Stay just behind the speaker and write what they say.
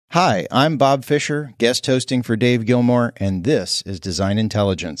Hi, I'm Bob Fisher, guest hosting for Dave Gilmore, and this is Design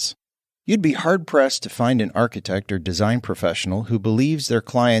Intelligence. You'd be hard-pressed to find an architect or design professional who believes their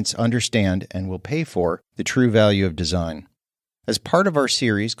clients understand and will pay for the true value of design. As part of our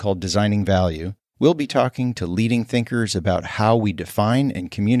series called Designing Value, we'll be talking to leading thinkers about how we define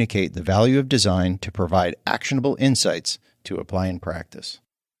and communicate the value of design to provide actionable insights to apply in practice.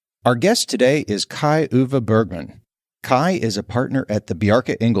 Our guest today is Kai-Uwe Bergmann. Kai is a partner at the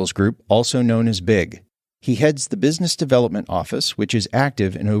Bjarke Ingels Group, also known as BIG. He heads the Business Development Office, which is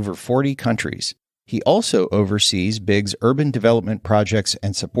active in over 40 countries. He also oversees BIG's urban development projects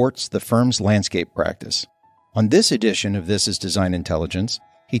and supports the firm's landscape practice. On this edition of This is Design Intelligence,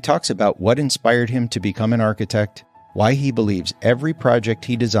 he talks about what inspired him to become an architect, why he believes every project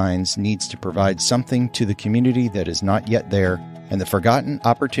he designs needs to provide something to the community that is not yet there, and the forgotten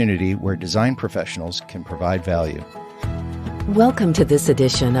opportunity where design professionals can provide value. Welcome to this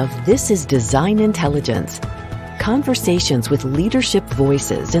edition of This is Design Intelligence. Conversations with leadership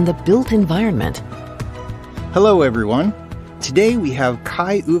voices in the built environment. Hello, everyone. Today we have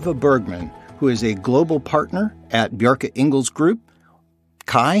Kai-Uwe Bergmann, who is a global partner at Bjarke Ingels Group.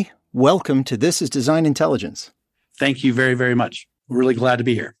 Kai, welcome to This is Design Intelligence. Thank you very, very much. Really glad to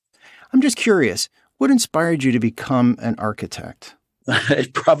be here. I'm just curious, what inspired you to become an architect?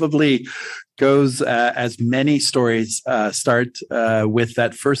 It probably goes as many stories start with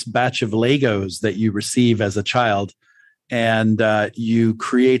that first batch of Legos that you receive as a child. And you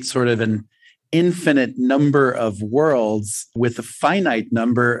create sort of an infinite number of worlds with a finite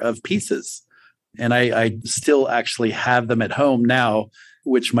number of pieces. And I still actually have them at home now,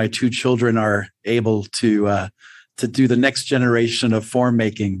 which my two children are able to do the next generation of form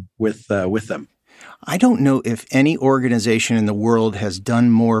making with them. I don't know if any organization in the world has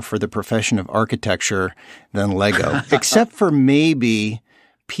done more for the profession of architecture than Lego, except for maybe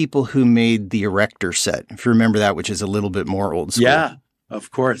people who made the Erector set, if you remember that, which is a little bit more old school. Yeah,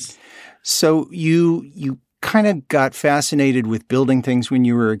 of course. So you kind of got fascinated with building things when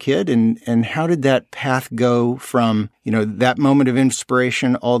you were a kid, and how did that path go from, that moment of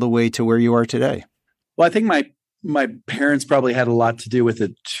inspiration all the way to where you are today? Well, I think my parents probably had a lot to do with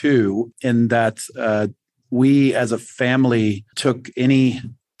it too, in that we as a family took any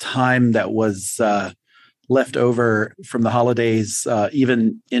time that was left over from the holidays,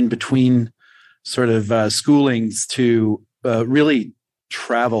 even in between sort of schoolings, to really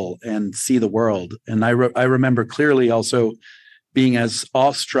travel and see the world. And I remember clearly also being as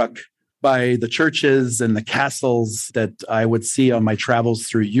awestruck by the churches and the castles that I would see on my travels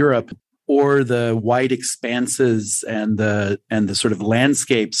through Europe, or the wide expanses and the sort of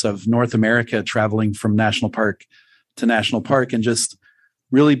landscapes of North America, traveling from national park to national park, and just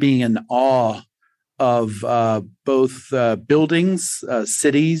really being in awe of both buildings,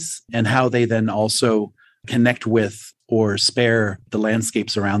 cities, and how they then also connect with or spare the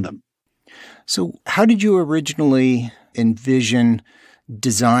landscapes around them. So how did you originally envision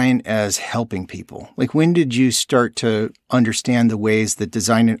design as helping people? Like, when did you start to understand the ways that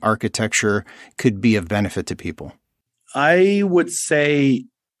design and architecture could be of benefit to people? I would say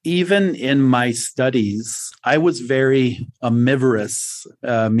even in my studies, I was very omnivorous,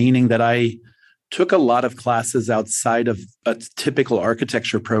 meaning that I took a lot of classes outside of a typical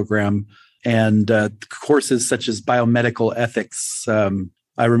architecture program, and courses such as biomedical ethics.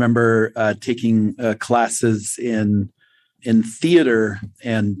 I remember taking classes in theater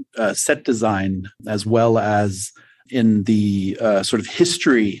and set design, as well as in the sort of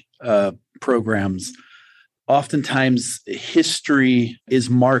history programs. Oftentimes, history is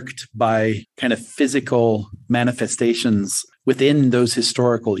marked by kind of physical manifestations within those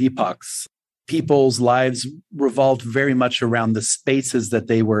historical epochs. People's lives revolved very much around the spaces that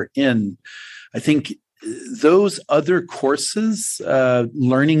they were in. I think those other courses,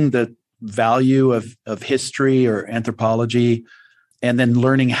 learning the value of history or anthropology, and then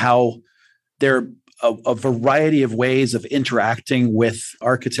learning how there are a variety of ways of interacting with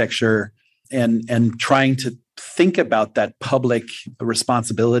architecture and trying to think about that public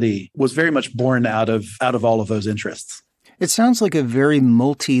responsibility, was very much born out of all of those interests. It sounds like a very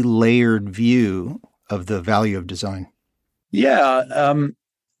multi-layered view of the value of design. Yeah,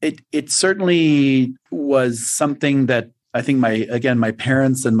 it certainly was something that I think my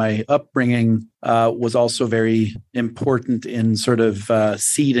parents and my upbringing was also very important in sort of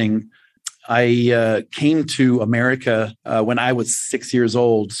seeding. I came to America when I was 6 years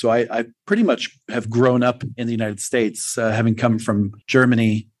old, so I pretty much have grown up in the United States, having come from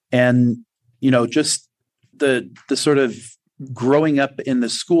Germany, and just the sort of growing up in the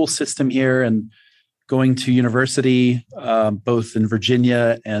school system here and going to university, both in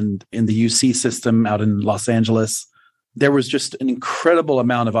Virginia and in the UC system out in Los Angeles, there was just an incredible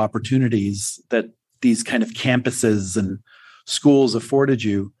amount of opportunities that these kind of campuses and schools afforded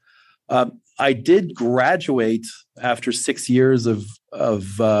you. I did graduate after 6 years of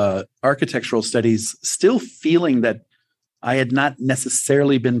architectural studies, still feeling that I had not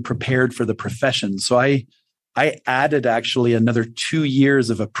necessarily been prepared for the profession. So I added actually another 2 years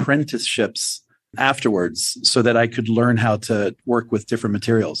of apprenticeships afterwards so that I could learn how to work with different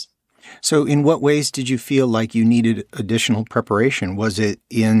materials. So in what ways did you feel like you needed additional preparation? Was it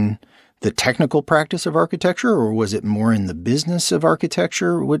in the technical practice of architecture, or was it more in the business of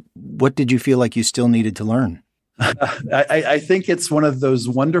architecture? What did you feel like you still needed to learn? I think it's one of those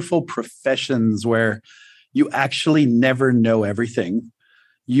wonderful professions where you actually never know everything.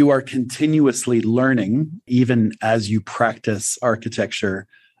 You are continuously learning, even as you practice architecture,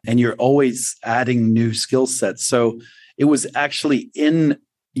 and you're always adding new skill sets. So it was actually in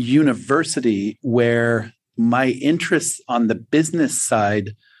university where my interest on the business side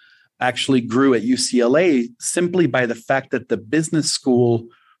actually grew at UCLA simply by the fact that the business school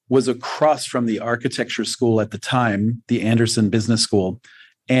was across from the architecture school at the time, the Anderson Business School.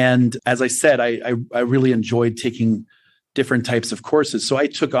 And as I said, I really enjoyed taking different types of courses. So I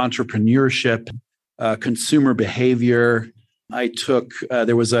took entrepreneurship, consumer behavior. I took,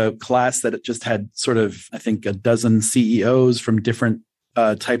 there was a class that just had sort of, I think, a dozen CEOs from different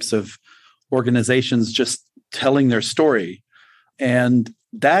types of organizations just telling their story. And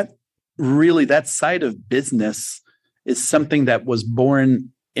that side of business is something that was born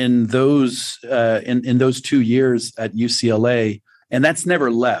in those in those 2 years at UCLA, and that's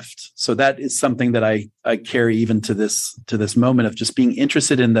never left. So that is something that I carry even to this moment of just being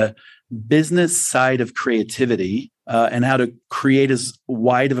interested in the business side of creativity and how to create as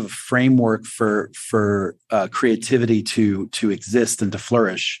wide of a framework for creativity to exist and to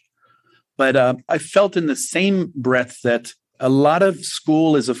flourish. But I felt in the same breath that a lot of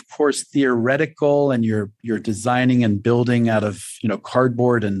school is, of course, theoretical, and you're designing and building out of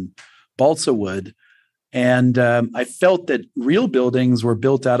cardboard and balsa wood. And I felt that real buildings were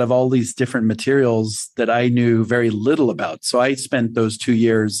built out of all these different materials that I knew very little about. So I spent those 2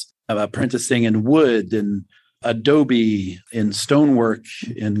 years apprenticing in wood and adobe, in stonework,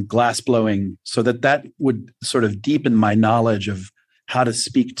 in glass blowing, so that would sort of deepen my knowledge of how to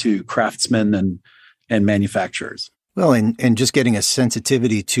speak to craftsmen and manufacturers. Well, and just getting a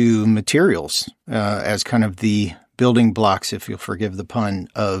sensitivity to materials as kind of the building blocks, if you'll forgive the pun,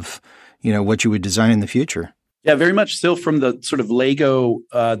 of what you would design in the future. Yeah, very much still from the sort of Lego,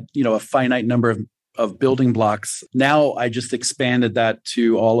 a finite number of building blocks. Now I just expanded that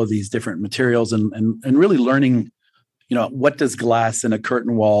to all of these different materials and really learning, what does glass in a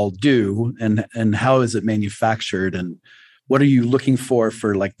curtain wall do, and how is it manufactured, and what are you looking for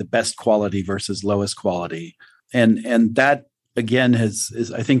like the best quality versus lowest quality. And that, again,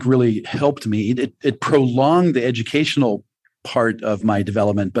 has I think really helped me. It prolonged the educational part of my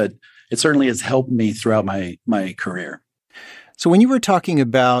development, but it certainly has helped me throughout my career. So when you were talking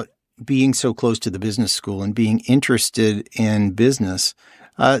about being so close to the business school and being interested in business,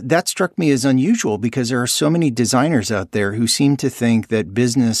 that struck me as unusual because there are so many designers out there who seem to think that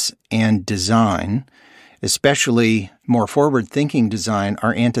business and design, especially more forward-thinking design,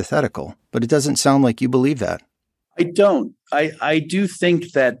 are antithetical. But it doesn't sound like you believe that. I don't. I do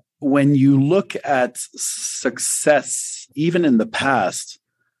think that when you look at success, even in the past,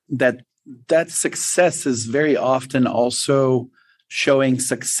 that success is very often also showing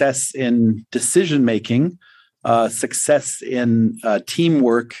success in decision-making, success in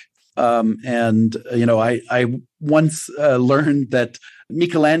teamwork. I once learned that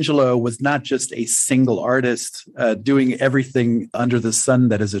Michelangelo was not just a single artist doing everything under the sun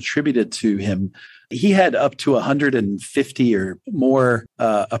that is attributed to him. He had up to 150 or more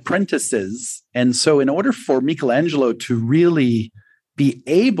apprentices. And so in order for Michelangelo to really be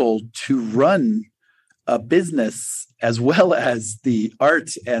able to run a business as well as the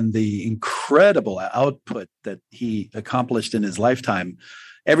art and the incredible output that he accomplished in his lifetime,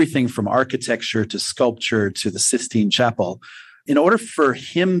 everything from architecture to sculpture to the Sistine Chapel, in order for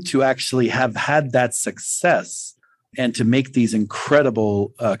him to actually have had that success and to make these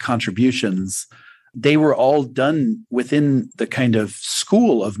incredible contributions, they were all done within the kind of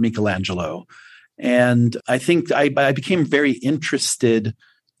school of Michelangelo. And I think I became very interested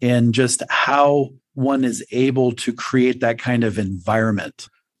in just how one is able to create that kind of environment,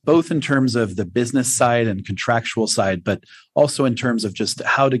 both in terms of the business side and contractual side, but also in terms of just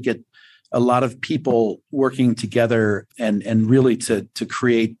how to get a lot of people working together and really to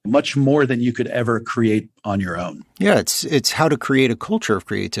create much more than you could ever create on your own. Yeah, it's how to create a culture of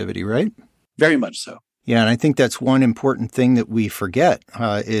creativity, right? Very much so. Yeah, and I think that's one important thing that we forget.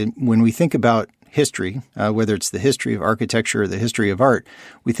 When we think about history, whether it's the history of architecture or the history of art,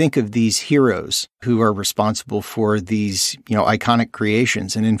 we think of these heroes who are responsible for these, iconic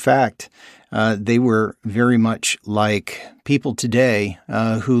creations. And in fact, they were very much like people today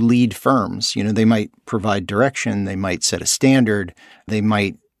who lead firms. They might provide direction, they might set a standard, they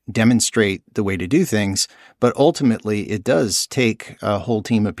might demonstrate the way to do things, but ultimately it does take a whole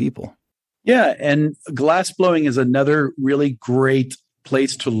team of people. Yeah, and glass blowing is another really great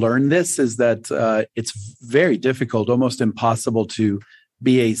place to learn this, is that it's very difficult, almost impossible to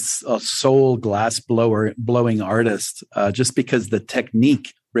be a sole glass blowing artist, just because the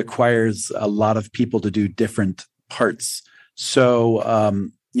technique requires a lot of people to do different parts. So,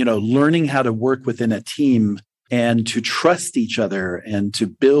 learning how to work within a team and to trust each other and to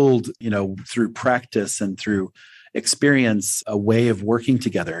build, through practice and through experience, a way of working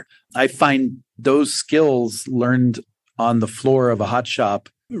together. I find those skills learned on the floor of a hot shop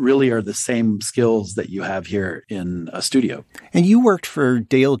really are the same skills that you have here in a studio. And you worked for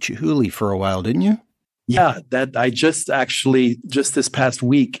Dale Chihuly for a while, didn't you? Yeah, that I just this past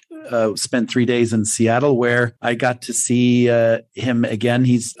week spent 3 days in Seattle, where I got to see him again.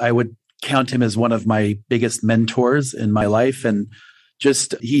 I would count him as one of my biggest mentors in my life, and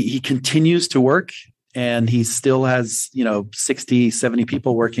just he continues to work, and he still has 60, 70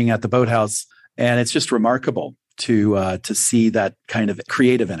 people working at the boathouse, and it's just remarkable to see that kind of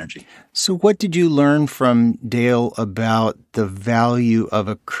creative energy. So what did you learn from Dale about the value of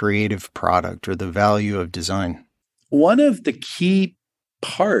a creative product or the value of design? One of the key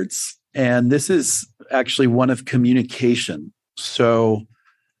parts, and this is actually one of communication. So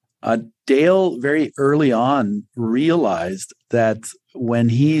Dale very early on realized that when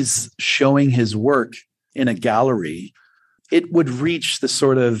he's showing his work in a gallery, it would reach the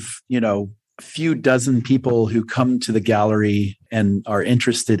sort of, few dozen people who come to the gallery and are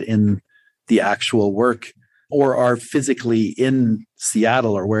interested in the actual work or are physically in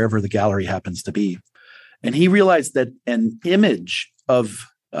Seattle or wherever the gallery happens to be. And he realized that an image of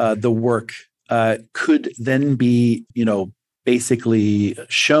the work could then be, basically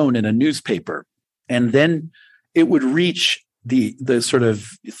shown in a newspaper. And then it would reach the sort of,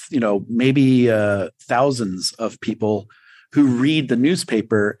 maybe thousands of people who read the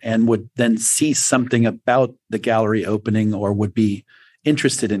newspaper and would then see something about the gallery opening or would be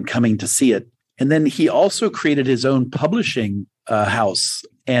interested in coming to see it. And then he also created his own publishing house,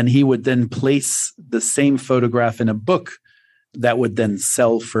 and he would then place the same photograph in a book that would then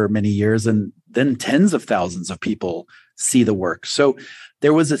sell for many years, and then tens of thousands of people see the work. So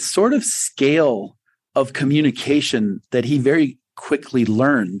there was a sort of scale of communication that he very quickly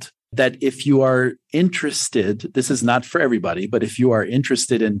learned, that if you are interested, this is not for everybody, but if you are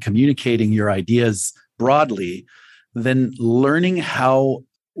interested in communicating your ideas broadly, then learning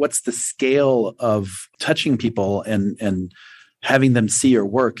what's the scale of touching people and having them see your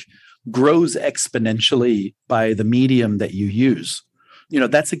work grows exponentially by the medium that you use.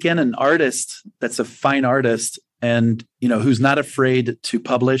 That's again an artist, that's a fine artist, and who's not afraid to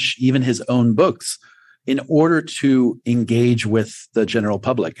publish even his own books in order to engage with the general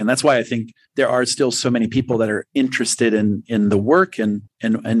public. And that's why I think there are still so many people that are interested in the work and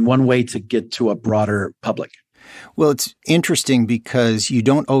one way to get to a broader public. Well, it's interesting because you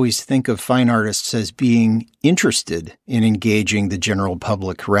don't always think of fine artists as being interested in engaging the general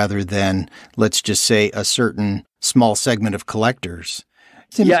public rather than, let's just say, a certain small segment of collectors.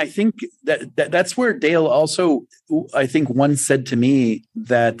 Yeah, I think that's where Dale also, I think, once said to me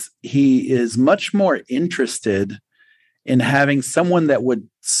that he is much more interested in having someone that would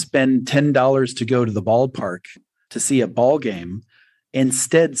spend $10 to go to the ballpark to see a ball game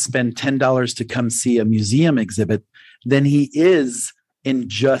instead spend $10 to come see a museum exhibit than he is in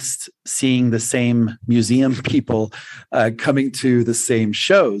just seeing the same museum people coming to the same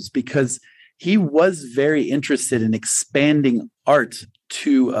shows, because he was very interested in expanding art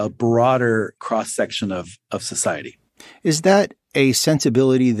to a broader cross-section of society. Is that a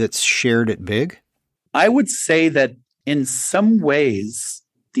sensibility that's shared at Big? I would say that in some ways,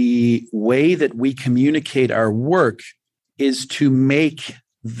 the way that we communicate our work is to make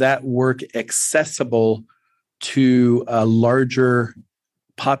that work accessible to a larger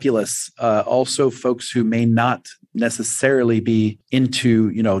populace, also folks who may not necessarily be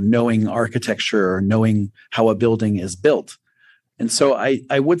into, knowing architecture or knowing how a building is built. And so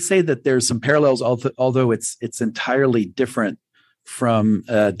I would say that there's some parallels, although it's entirely different from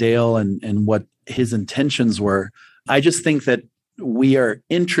Dale and what his intentions were. I just think that we are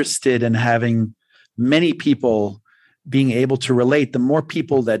interested in having many people being able to relate. The more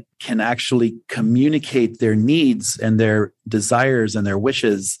people that can actually communicate their needs and their desires and their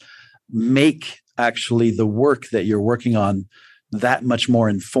wishes make actually the work that you're working on that much more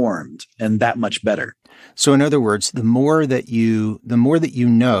informed and that much better. So in other words, the more that you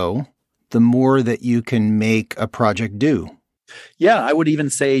know, the more that you can make a project do. Yeah, I would even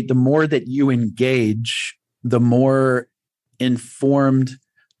say the more that you engage, the more informed,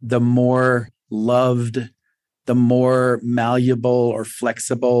 the more loved, the more malleable or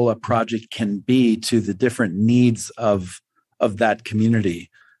flexible a project can be to the different needs of that community.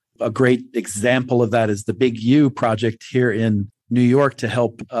 A great example of that is the Big U project here in New York to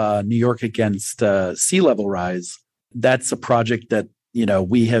help New York against sea level rise. That's a project that,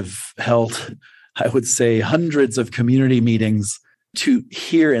 we have held, I would say, hundreds of community meetings to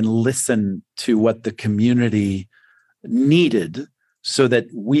hear and listen to what the community needed so that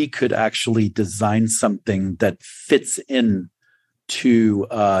we could actually design something that fits in to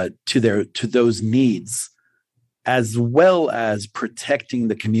those needs, as well as protecting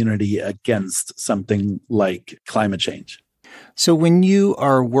the community against something like climate change. So when you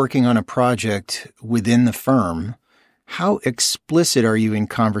are working on a project within the firm, how explicit are you in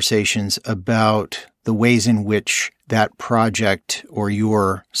conversations about the ways in which that project or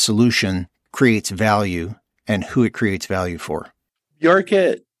your solution creates value and who it creates value for?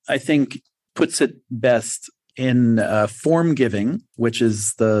 Bjarke, I think, puts it best in Form Giving, which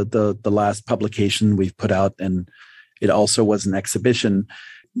is the last publication we've put out, and it also was an exhibition,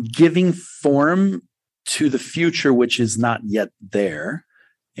 giving form to the future which is not yet there.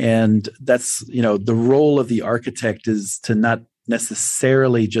 And that's, the role of the architect is to not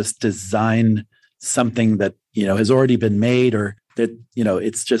necessarily just design something that, has already been made, or that,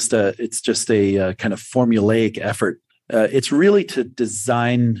 it's just a kind of formulaic effort. It's really to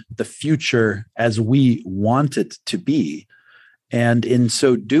design the future as we want it to be. And in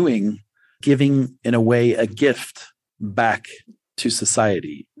so doing, giving, in a way, a gift back to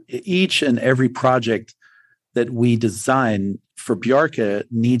society. Each and every project that we design for Bjarke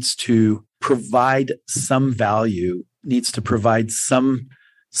needs to provide some value, needs to provide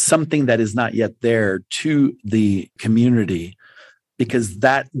something that is not yet there to the community, because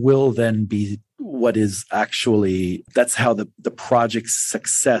that will then be what is actually, that's how the project's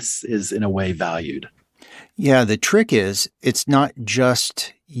success is in a way valued. Yeah, the trick is it's not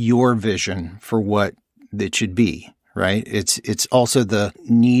just your vision for what it should be, right? It's also the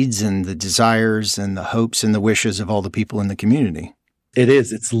needs and the desires and the hopes and the wishes of all the people in the community. It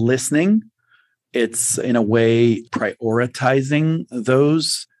is. It's listening. It's, in a way, prioritizing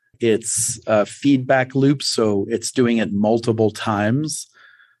those. It's feedback loops, so it's doing it multiple times.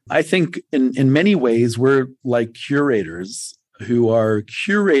 I think in many ways, we're like curators who are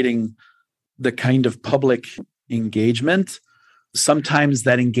curating the kind of public engagement. Sometimes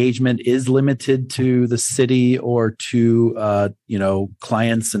that engagement is limited to the city or to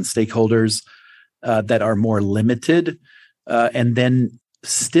clients and stakeholders that are more limited. And then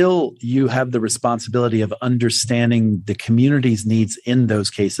still you have the responsibility of understanding the community's needs in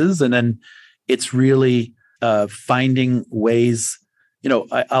those cases. And then it's really finding ways.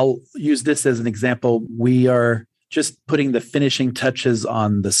 I'll use this as an example. We are just putting the finishing touches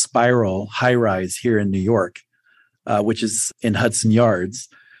on the Spiral high-rise here in New York, which is in Hudson Yards.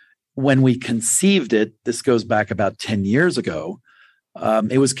 When we conceived it, this goes back about 10 years ago,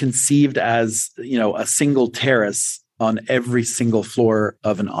 it was conceived as, a single terrace on every single floor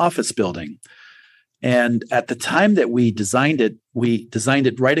of an office building. And at the time that we designed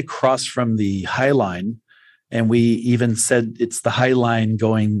it right across from the High Line. And we even said it's the High Line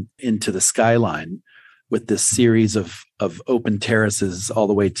going into the skyline with this series of open terraces all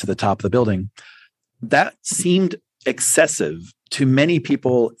the way to the top of the building. That seemed excessive to many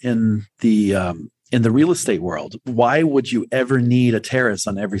people in the real estate world. Why would you ever need a terrace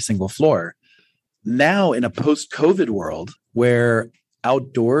on every single floor? Now, in a post-COVID world where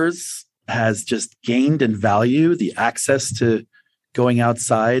outdoors has just gained in value, the access to going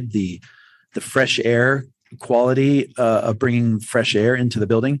outside, the fresh air quality of bringing fresh air into the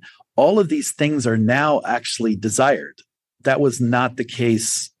building, all of these things are now actually desired. That was not the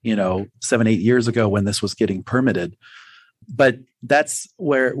case, 7-8 years ago when this was getting permitted. But that's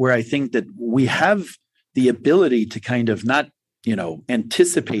where I think that we have the ability to kind of not,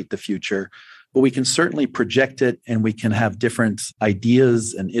 anticipate the future, but we can certainly project it and we can have different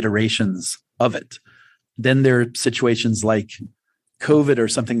ideas and iterations of it. Then there are situations like COVID or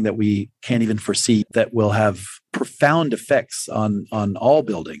something that we can't even foresee that will have profound effects on all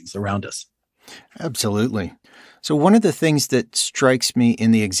buildings around us. Absolutely. So one of the things that strikes me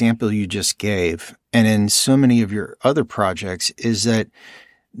in the example you just gave, and in so many of your other projects, is that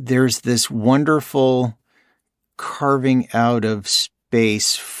there's this wonderful carving out of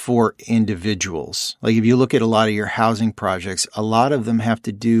space for individuals. Like if you look at a lot of your housing projects, a lot of them have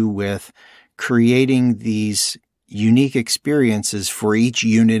to do with creating these unique experiences for each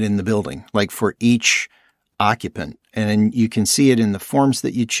unit in the building, like for each occupant. And you can see it in the forms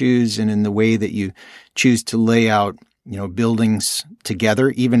that you choose and in the way that you choose to lay out, buildings together,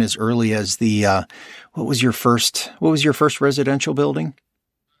 even as early as the, what was your first residential building?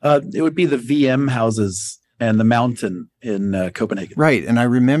 It would be the VM houses and the mountain in Copenhagen. Right. And I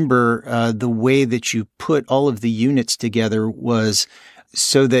remember the way that you put all of the units together was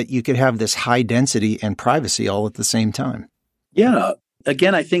so that you could have this high density and privacy all at the same time. Yeah.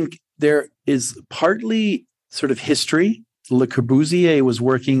 Again, I think there is partly sort of history. Le Corbusier was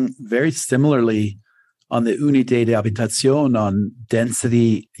working very similarly on the unité de habitation, on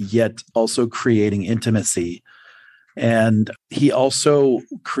density, yet also creating intimacy. And he also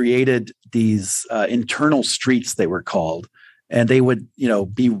created these internal streets, they were called, and they would,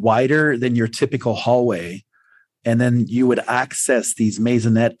 be wider than your typical hallway. And then you would access these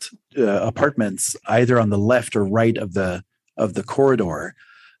maisonette apartments either on the left or right of the corridor.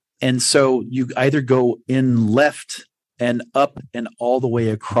 And so you either go in left and up and all the way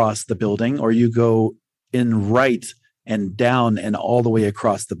across the building, or you go in right and down and all the way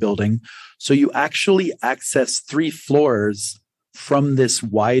across the building. So you actually access 3 floors from this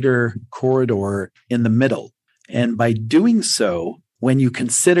wider corridor in the middle. And by doing so, when you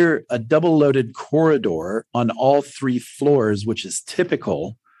consider a double-loaded corridor on all 3 floors, which is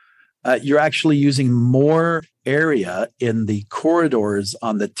typical, you're actually using more area in the corridors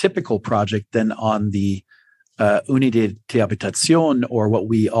on the typical project than on the unité de habitation, or what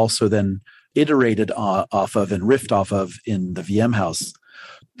we also then iterated off of and riffed off of in the VM house.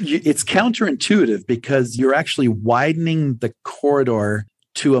 It's counterintuitive because you're actually widening the corridor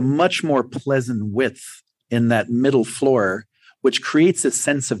to a much more pleasant width in that middle floor, which creates a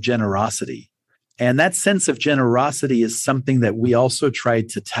sense of generosity. And that sense of generosity is something that we also tried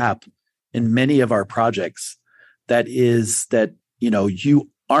to tap in many of our projects. That is that, you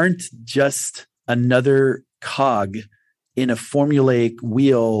aren't just another cog in a formulaic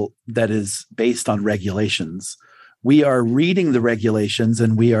wheel that is based on regulations. We are reading the regulations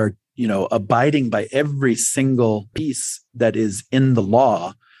and we are, abiding by every single piece that is in the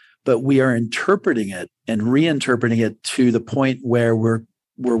law, but we are interpreting it and reinterpreting it to the point where we're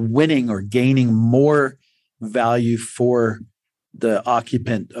winning or gaining more value for the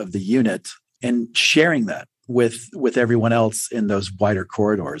occupant of the unit and sharing that with everyone else in those wider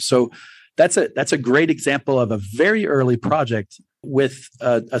corridors. So that's a great example of a very early project with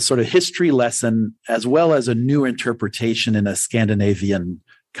a sort of history lesson as well as a new interpretation in a Scandinavian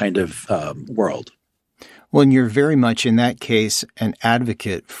kind of world. Well, and you're very much in that case an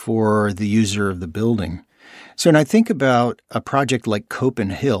advocate for the user of the building. So when I think about a project like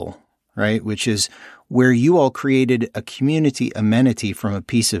Copenhagen, right, which is where you all created a community amenity from a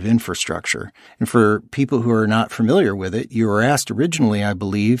piece of infrastructure. And for people who are not familiar with it, you were asked originally, I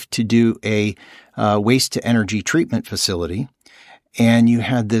believe, to do a waste-to-energy treatment facility. And you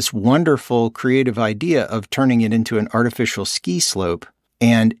had this wonderful creative idea of turning it into an artificial ski slope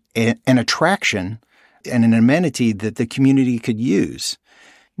and an attraction and an amenity that the community could use.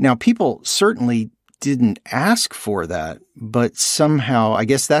 Now, people certainly didn't ask for that, but somehow, I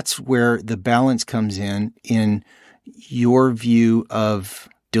guess that's where the balance comes in your view of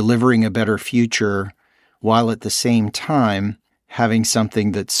delivering a better future while at the same time having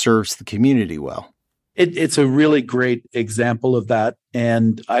something that serves the community well. It's a really great example of that.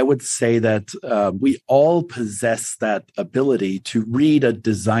 And I would say that we all possess that ability to read a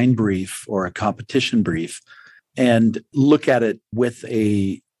design brief or a competition brief and look at it with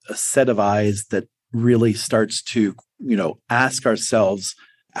a set of eyes that really starts to, ask ourselves,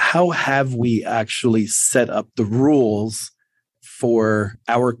 how have we actually set up the rules for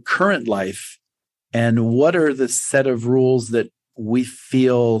our current life? And what are the set of rules that we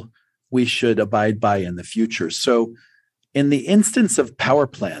feel we should abide by in the future? So in the instance of power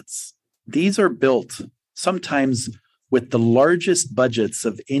plants, these are built sometimes with the largest budgets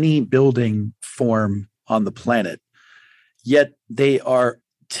of any building form on the planet, yet they are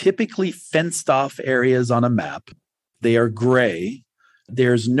typically fenced off areas on a map. They are gray.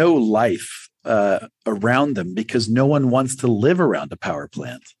 There's no life around them because no one wants to live around a power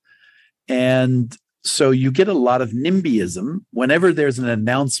plant. And So you get a lot of NIMBYism whenever there's an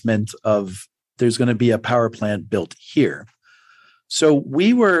announcement of there's going to be a power plant built here. So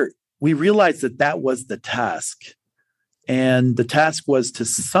we realized that was the task. And the task was to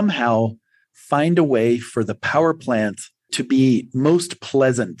somehow find a way for the power plant to be most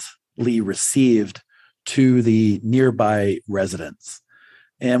pleasantly received to the nearby residents.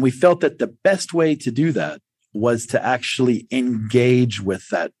 And we felt that the best way to do that was to actually engage with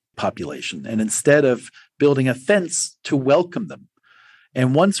that population. And instead of building a fence, to welcome them.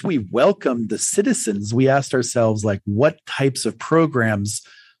 And once we welcomed the citizens, we asked ourselves, like, what types of programs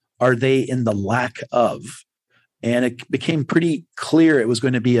are they in the lack of? And it became pretty clear it was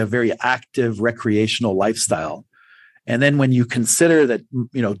going to be a very active recreational lifestyle. And then when you consider that,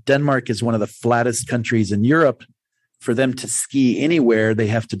 Denmark is one of the flattest countries in Europe, for them to ski anywhere, they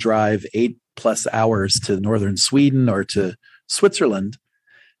have to drive 8+ hours to northern Sweden or to Switzerland.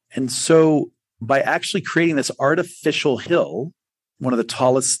 And so by actually creating this artificial hill, one of the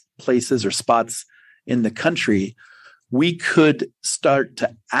tallest places or spots in the country, we could start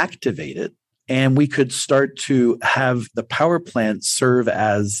to activate it, and we could start to have the power plant serve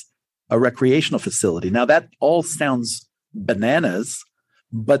as a recreational facility. Now, that all sounds bananas,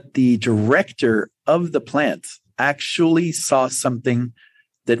 but the director of the plant actually saw something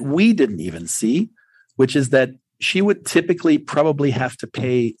that we didn't even see, which is that she would typically probably have to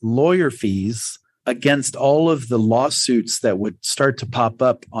pay lawyer fees against all of the lawsuits that would start to pop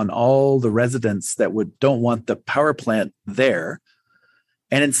up on all the residents that don't want the power plant there.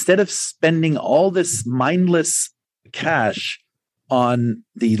 And instead of spending all this mindless cash on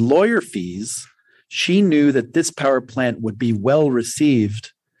the lawyer fees, she knew that this power plant would be well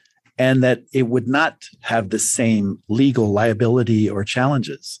received and that it would not have the same legal liability or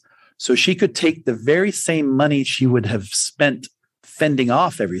challenges. So she could take the very same money she would have spent fending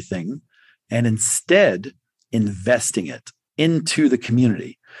off everything and instead investing it into the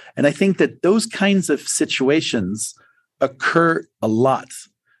community. And I think that those kinds of situations occur a lot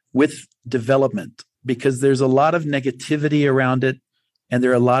with development because there's a lot of negativity around it, and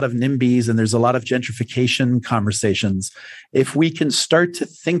there are a lot of NIMBYs, and there's a lot of gentrification conversations. If we can start to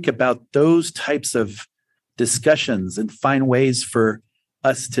think about those types of discussions and find ways for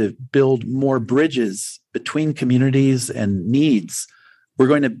us to build more bridges between communities and needs, we're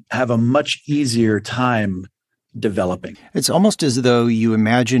going to have a much easier time developing. It's almost as though you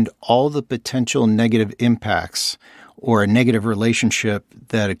imagined all the potential negative impacts or a negative relationship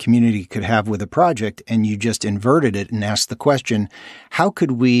that a community could have with a project, and you just inverted it and asked the question, how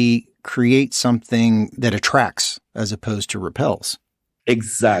could we create something that attracts as opposed to repels?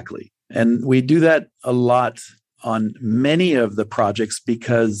 Exactly. And we do that a lot on many of the projects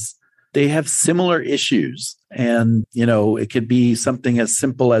because they have similar issues. And, it could be something as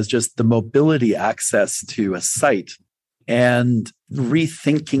simple as just the mobility access to a site and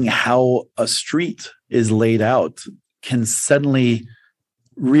rethinking how a street is laid out can suddenly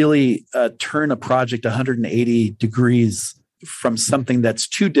really turn a project 180 degrees from something that's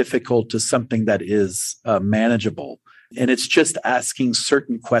too difficult to something that is manageable. And it's just asking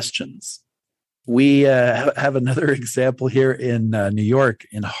certain questions. We have another example here in New York,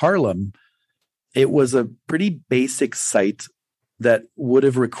 in Harlem. It was a pretty basic site that would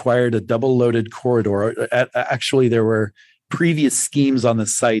have required a double-loaded corridor. Actually, there were previous schemes on the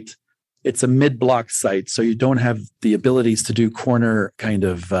site. It's a mid-block site, so you don't have the abilities to do corner kind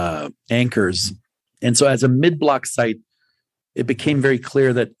of anchors. And so as a mid-block site, it became very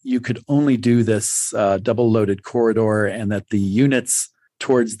clear that you could only do this double-loaded corridor and that the units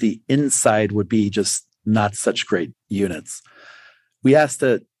towards the inside would be just not such great units. We asked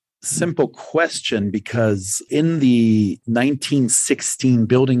a simple question because in the 1916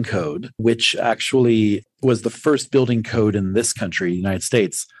 building code, which actually was the first building code in this country, United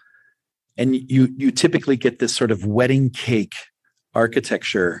States, and you typically get this sort of wedding cake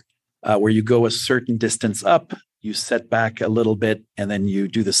architecture where you go a certain distance up, you set back a little bit, and then you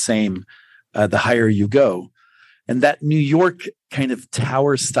do the same the higher you go. And that New York kind of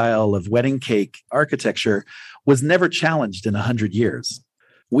tower style of wedding cake architecture was never challenged in 100 years.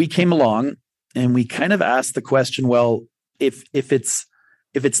 We came along and we kind of asked the question, well, if it's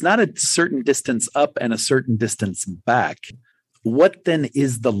not a certain distance up and a certain distance back, what then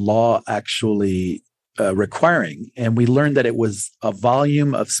is the law actually requiring? And we learned that it was a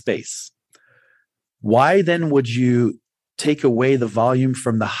volume of space. Why then would you take away the volume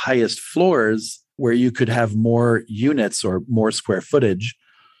from the highest floors where you could have more units or more square footage?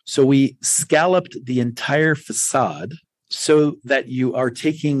 So we scalloped the entire facade so that you are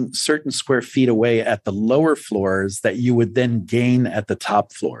taking certain square feet away at the lower floors that you would then gain at the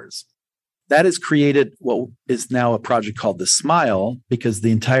top floors. that has created what is now a project called the Smile, because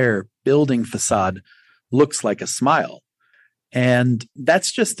the entire building facade looks like a smile. And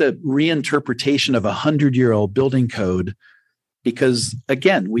that's just a reinterpretation of a 100-year-old building code, because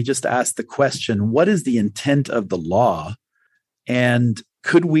again, we just asked the question, what is the intent of the law? And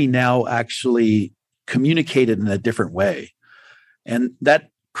could we now actually communicate it in a different way? And that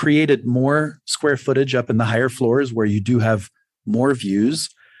created more square footage up in the higher floors where you do have more views.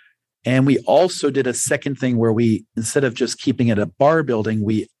 And we also did a second thing where we, instead of just keeping it a bar building,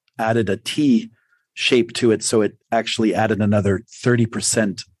 we added a T shape to it. So it actually added another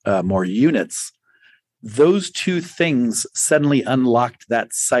 30% more units. Those two things suddenly unlocked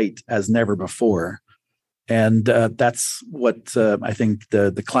that site as never before. And that's what I think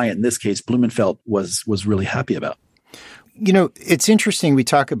the client in this case, Blumenfeld, was really happy about. You know, it's interesting we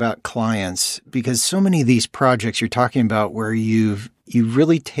talk about clients because so many of these projects you're talking about where you've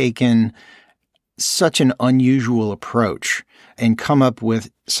really taken such an unusual approach and come up with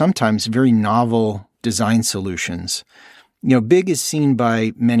sometimes very novel design solutions. You know, Big is seen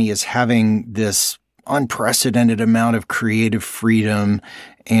by many as having this unprecedented amount of creative freedom,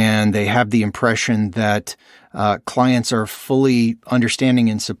 and they have the impression that clients are fully understanding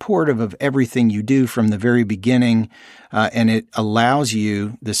and supportive of everything you do from the very beginning, and it allows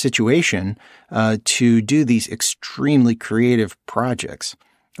you, the situation, to do these extremely creative projects.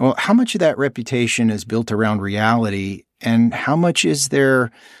 Well, how much of that reputation is built around reality, and how much is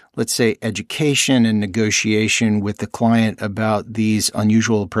there, let's say, education and negotiation with the client about these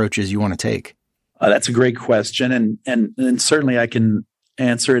unusual approaches you want to take? That's a great question, and certainly I can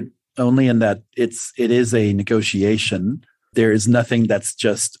answer it only in that it is a negotiation. There is nothing that's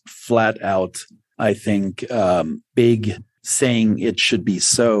just flat out, I think, Big saying it should be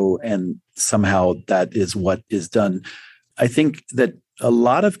so, and somehow that is what is done. I think that a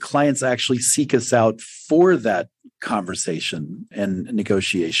lot of clients actually seek us out for that conversation and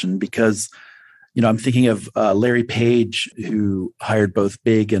negotiation because, you know, I'm thinking of Larry Page, who hired both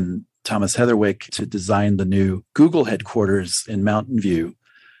Big and Thomas Heatherwick to design the new Google headquarters in Mountain View.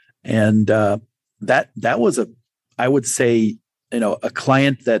 And that was I would say, you know, a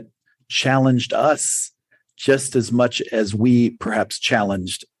client that challenged us just as much as we perhaps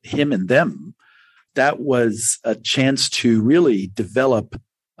challenged him and them. That was a chance to really develop,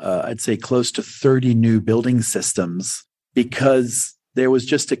 I'd say, close to 30 new building systems, because there was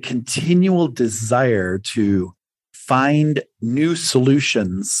just a continual desire to find new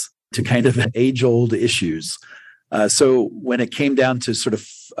solutions to kind of age-old issues. So when it came down to sort of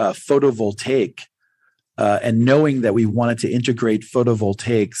photovoltaic, and knowing that we wanted to integrate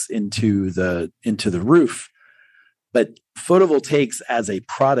photovoltaics into the roof, but photovoltaics as a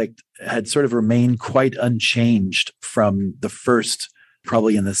product had sort of remained quite unchanged from the first,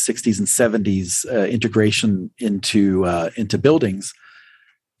 probably in the 60s and 70s, integration into buildings.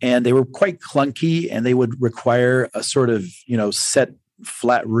 And they were quite clunky, and they would require a sort of, you know, set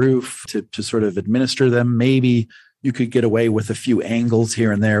flat roof to sort of administer them. Maybe you could get away with a few angles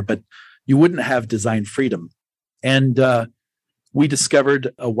here and there, but you wouldn't have design freedom. And we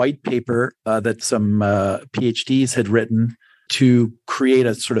discovered a white paper that some PhDs had written to create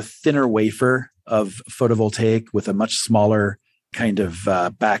a sort of thinner wafer of photovoltaic with a much smaller kind of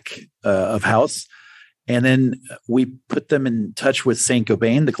back of house. And then we put them in touch with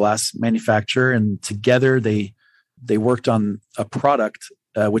Saint-Gobain, the glass manufacturer, and together they worked on a product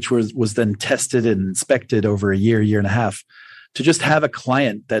which was then tested and inspected over a year and a half, to just have a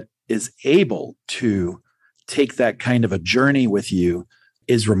client that is able to take that kind of a journey with you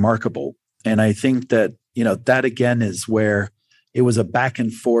is remarkable. And I think that, you know, that again is where it was a back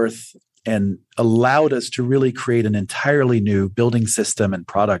and forth and allowed us to really create an entirely new building system and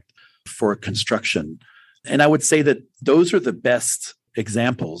product for construction. And I would say that those are the best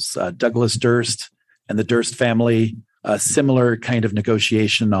examples. Douglas Durst and the Durst family, a similar kind of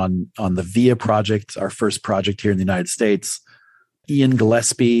negotiation on the VIA project, our first project here in the United States. Ian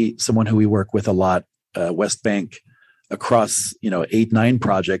Gillespie, someone who we work with a lot, West Bank, across 8-9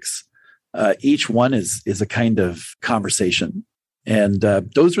 projects. Each one is a kind of conversation, and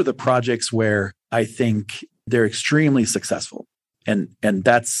those are the projects where I think they're extremely successful, and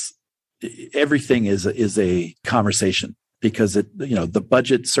that's everything is a conversation, because the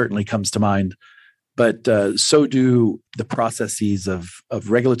budget certainly comes to mind, but so do the processes of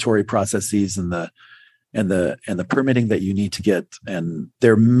regulatory processes and the permitting that you need to get. And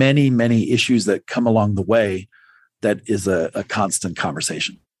there are many, many issues that come along the way that is a constant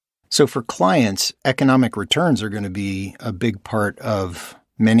conversation. So for clients, economic returns are going to be a big part of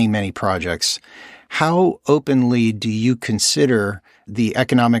many, many projects. How openly do you consider the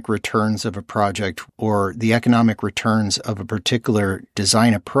economic returns of a project or the economic returns of a particular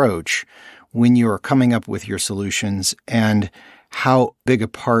design approach when you are coming up with your solutions, and how big a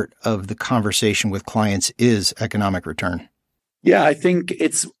part of the conversation with clients is economic return? Yeah, I think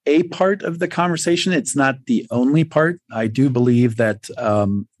it's a part of the conversation. It's not the only part. I do believe that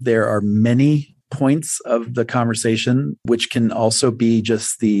there are many points of the conversation, which can also be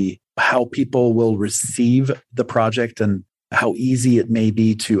just the how people will receive the project and how easy it may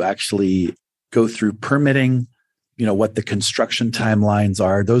be to actually go through permitting, what the construction timelines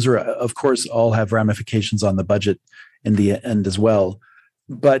are. Those are, of course, all have ramifications on the budget in the end as well.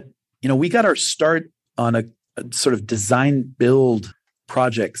 But, we got our start on a sort of design build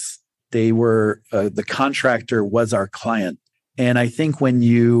projects. They were, the contractor was our client. And I think when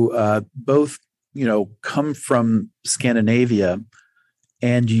you both, come from Scandinavia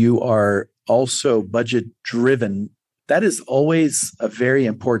and you are also budget driven, that is always a very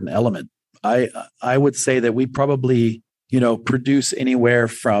important element. I would say that we probably, produce anywhere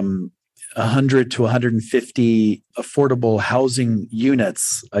from 100 to 150 affordable housing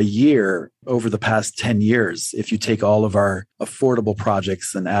units a year over the past 10 years. If you take all of our affordable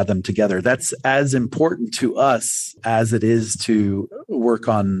projects and add them together, that's as important to us as it is to work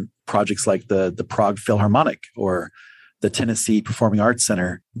on projects like the Prague Philharmonic or the Tennessee Performing Arts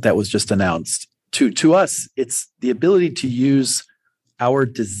Center that was just announced. To us, it's the ability to use our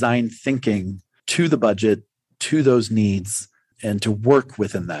design thinking to the budget, to those needs, and to work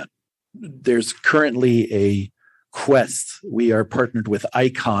within that. There's currently a quest. We are partnered with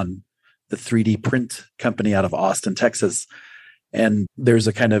Icon, the 3D print company out of Austin, Texas. And there's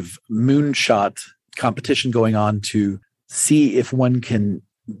a kind of moonshot competition going on to see if one can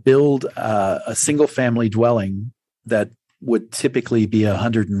build a single family dwelling that would typically be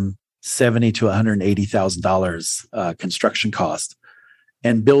 $170,000 to $180,000 construction cost,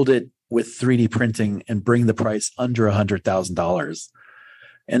 and build it with 3D printing and bring the price under $100,000.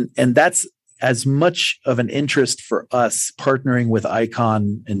 And that's as much of an interest for us partnering with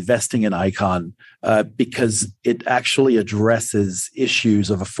Icon, investing in Icon, because it actually addresses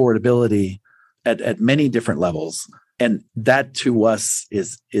issues of affordability at many different levels. And that to us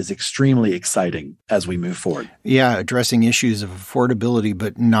is extremely exciting as we move forward. Yeah, addressing issues of affordability,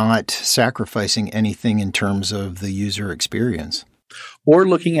 but not sacrificing anything in terms of the user experience. Or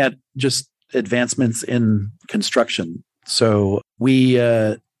looking at just advancements in construction. So we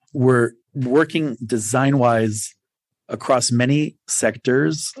were working design-wise across many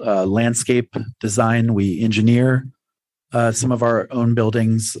sectors, landscape design. We engineer some of our own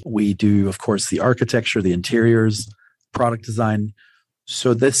buildings. We do, of course, the architecture, the interiors, product design.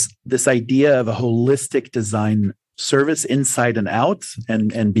 So this idea of a holistic design service inside and out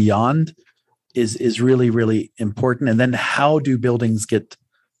and beyond is really, really important. And then how do buildings get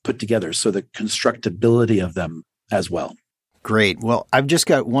put together? So the constructability of them as well. Great. Well, I've just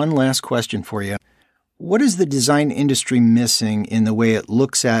got one last question for you. What is the design industry missing in the way it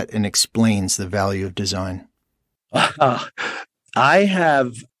looks at and explains the value of design? I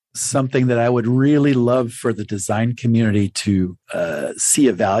have something that I would really love for the design community to see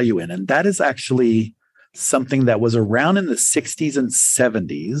a value in. And that is actually something that was around in the 60s and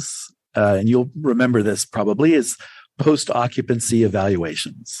 70s. And you'll remember this probably, is post-occupancy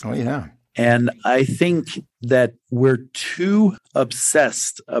evaluations. Oh, yeah. And I think that we're too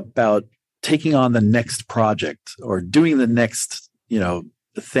obsessed about taking on the next project or doing the next,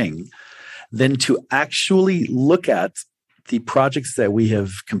 thing, than to actually look at the projects that we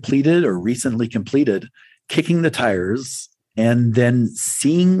have completed or recently completed, kicking the tires, and then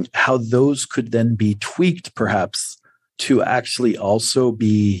seeing how those could then be tweaked perhaps to actually also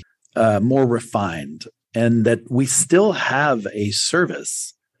be more refined, and that we still have a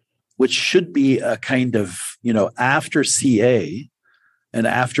service which should be a kind of, after CA and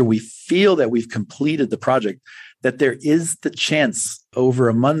after we feel that we've completed the project, that there is the chance over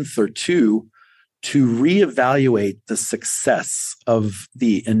a month or two to reevaluate the success of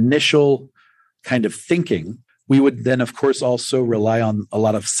the initial kind of thinking. We would then, of course, also rely on a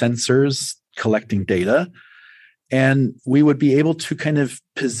lot of sensors collecting data. And we would be able to kind of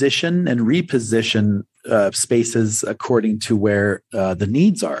position and reposition spaces according to where the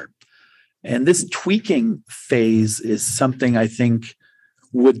needs are. And this tweaking phase is something I think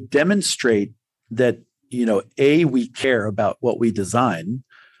would demonstrate that, A, we care about what we design.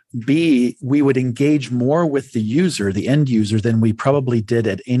 B, we would engage more with the user, the end user, than we probably did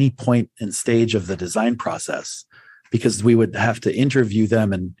at any point and stage of the design process, because we would have to interview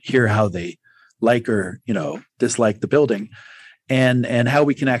them and hear how they like or, dislike the building, and how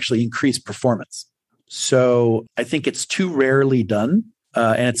we can actually increase performance. So I think it's too rarely done.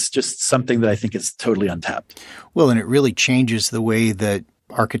 And it's just something that I think is totally untapped. Well, and it really changes the way that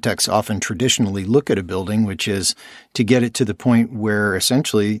architects often traditionally look at a building, which is to get it to the point where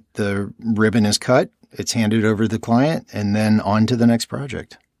essentially the ribbon is cut, it's handed over to the client, and then on to the next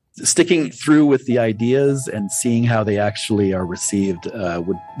project. Sticking through with the ideas and seeing how they actually are received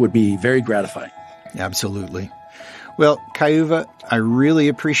would be very gratifying. Absolutely. Well, Kai-Uwe, I really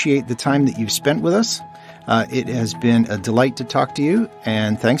appreciate the time that you've spent with us. It has been a delight to talk to you,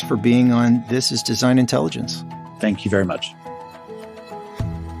 and thanks for being on This is Design Intelligence. Thank you very much.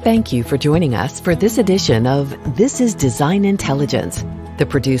 Thank you for joining us for this edition of This is Design Intelligence. The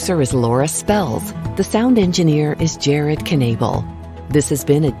producer is Laura Spells. The sound engineer is Jared Knabel. This has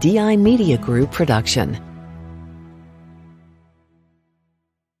been a DI Media Group production.